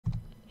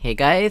Hey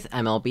guys,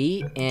 I'm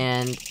LB,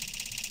 and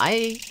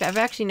I've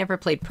actually never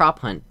played Prop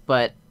Hunt,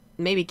 but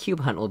maybe Cube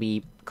Hunt will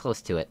be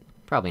close to it.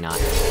 Probably not.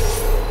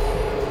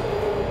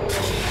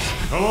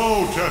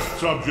 Hello, test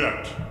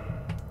subject.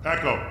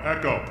 Echo,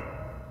 echo.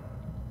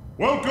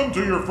 Welcome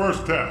to your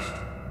first test.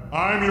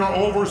 I'm your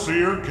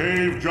overseer,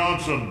 Cave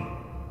Johnson.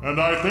 And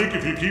I think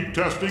if you keep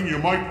testing, you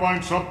might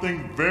find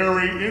something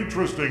very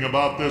interesting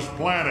about this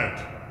planet.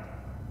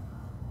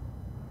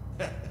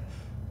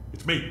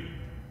 It's me.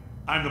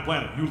 I'm the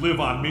planet. You live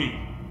on me.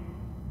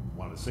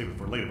 Wanted to save it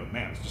for later, but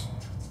man, it's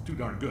too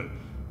darn good.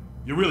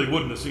 You really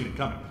wouldn't have seen it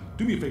coming.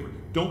 Do me a favor,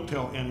 don't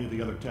tell any of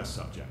the other test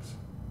subjects.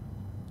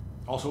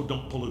 Also,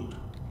 don't pollute.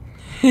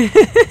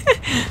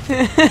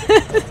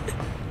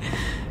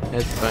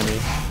 That's funny.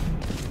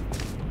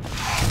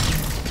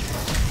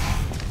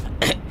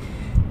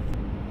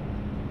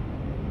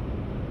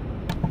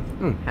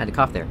 Had to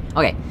cough there.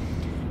 Okay.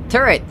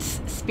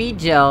 Turrets, speed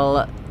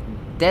gel,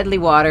 deadly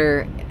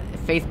water,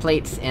 faith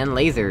plates, and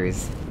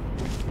lasers.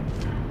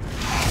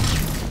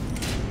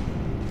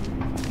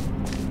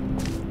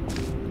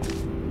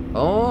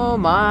 Oh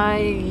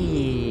my!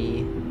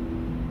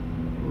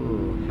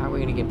 Ooh, how are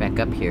we gonna get back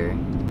up here?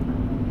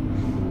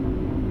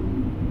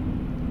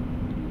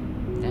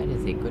 That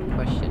is a good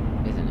question,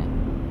 isn't it?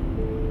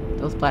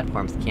 Those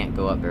platforms can't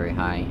go up very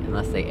high,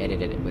 unless they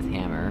edited it with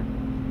hammer.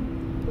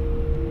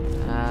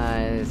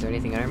 Is there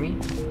anything under me?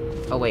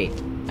 Oh wait,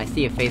 I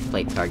see a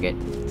faceplate target,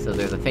 so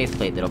there's a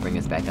faceplate that'll bring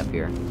us back up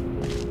here.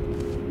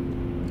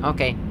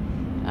 Okay.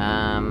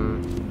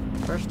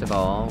 First of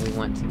all, we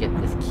want to get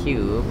this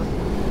cube.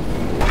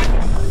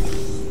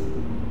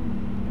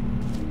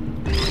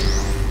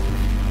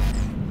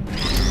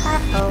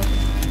 Uh-oh.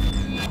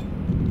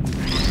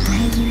 Are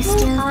you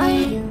still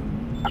there?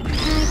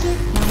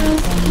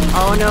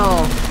 Oh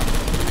no!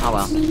 Oh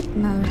well. Sleep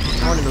mode.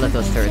 I wanted to let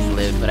those turrets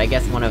live, but I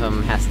guess one of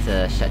them has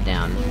to shut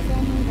down. Is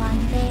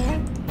anyone there?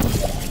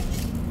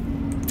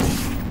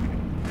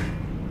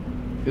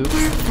 Oops.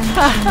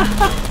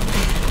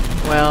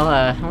 Well,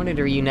 I wanted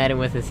to reunite him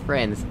with his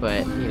friends,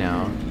 but, you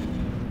know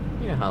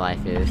how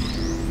life is.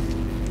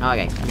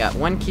 Okay, we got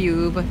one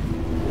cube.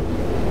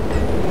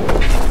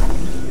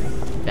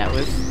 That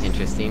was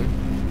interesting.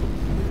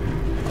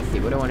 Let's see,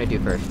 what do I want to do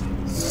first?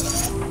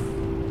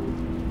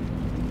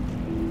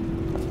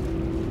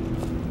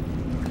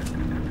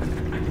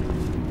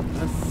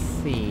 Let's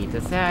see,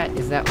 is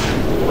that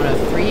one of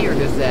three, or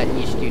does that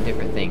each do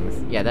different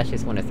things? Yeah, that's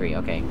just one of three,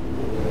 okay.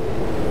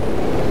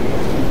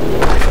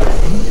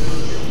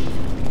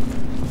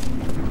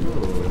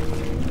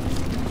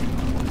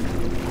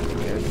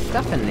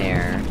 Stuff in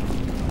there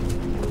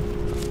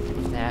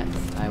that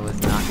I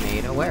was not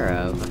made aware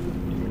of.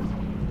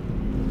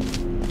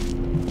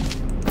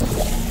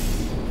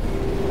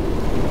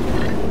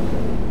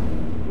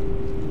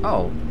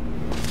 Oh,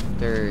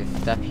 there's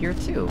stuff here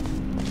too.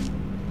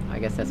 I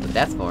guess that's what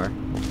that's for.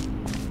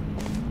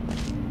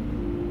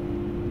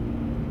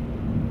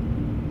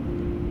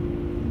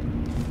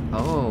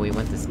 Oh, we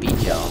went to speed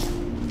gel.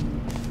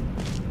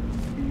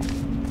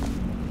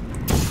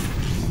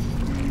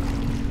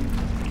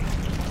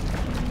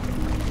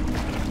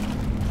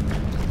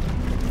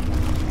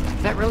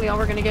 Is that really all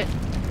we're gonna get?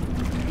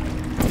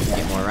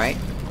 Get more, right?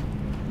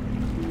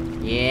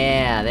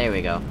 Yeah, there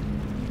we go.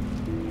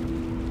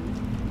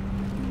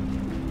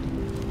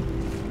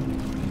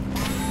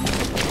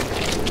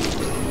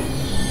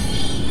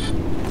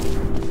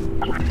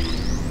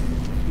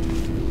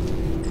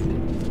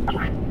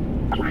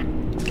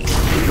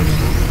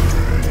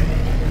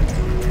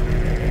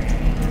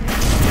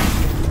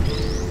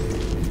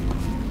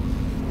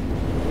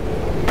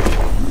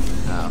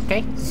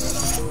 Okay.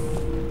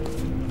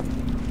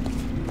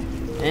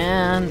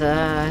 And,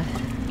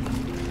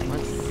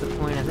 what's the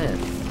point of this?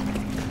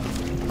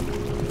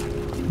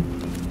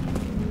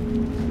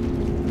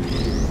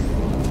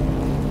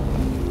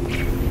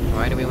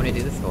 Why do we want to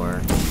do this for?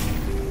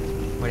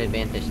 What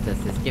advantage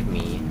does this give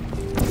me?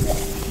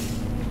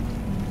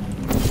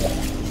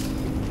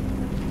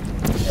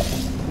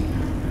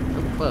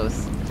 Oh,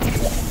 close.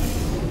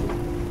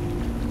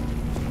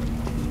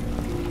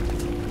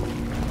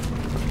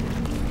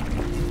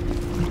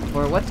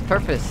 For what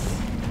purpose?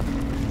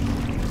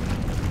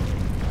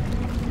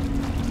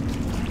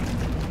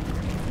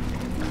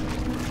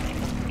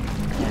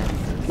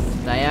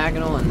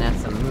 Diagonal, and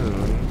that's a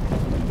moon.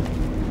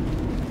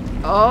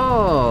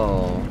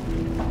 Oh!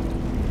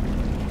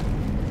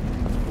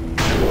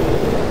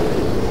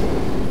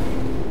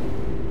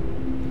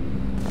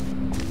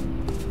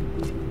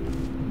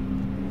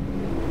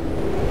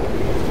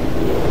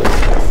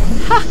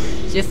 Ha!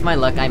 Just my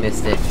luck, I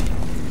missed it.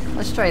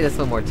 Let's try this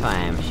one more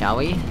time, shall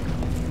we?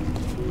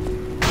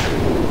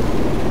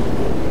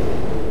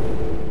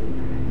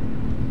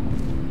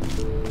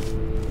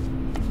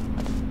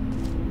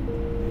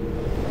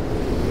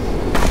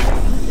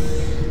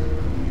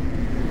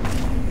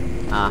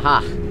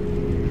 Aha!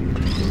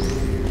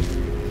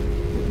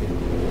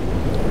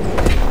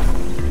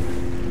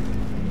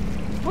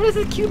 What is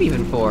the cube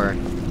even for?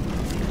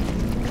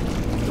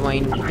 Do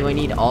I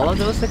need all of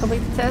those to complete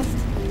the test?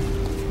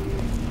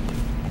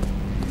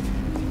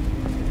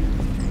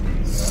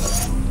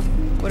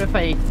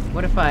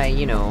 What if I,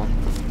 you know...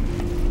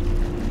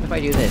 What if I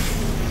do this?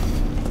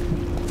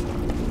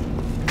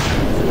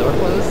 Does the door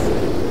close?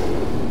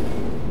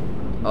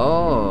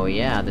 Oh,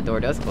 yeah, the door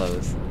does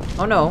close.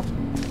 Oh no!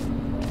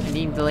 I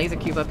need the laser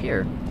cube up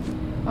here.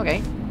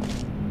 Okay.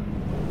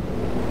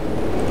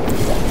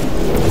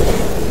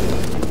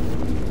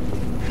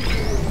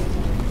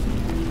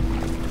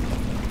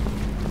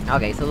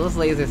 Okay, so those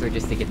lasers are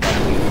just to get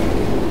that cube.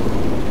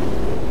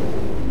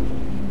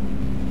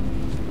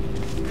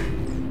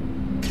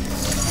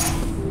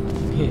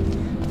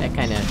 That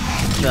kinda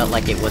felt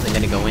like it wasn't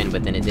gonna go in,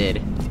 but then it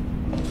did.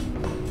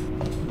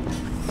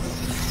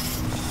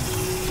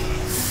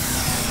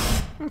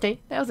 Okay,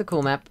 that was a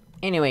cool map.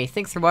 Anyway,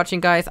 thanks for watching,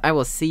 guys. I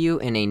will see you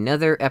in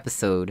another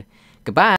episode. Goodbye!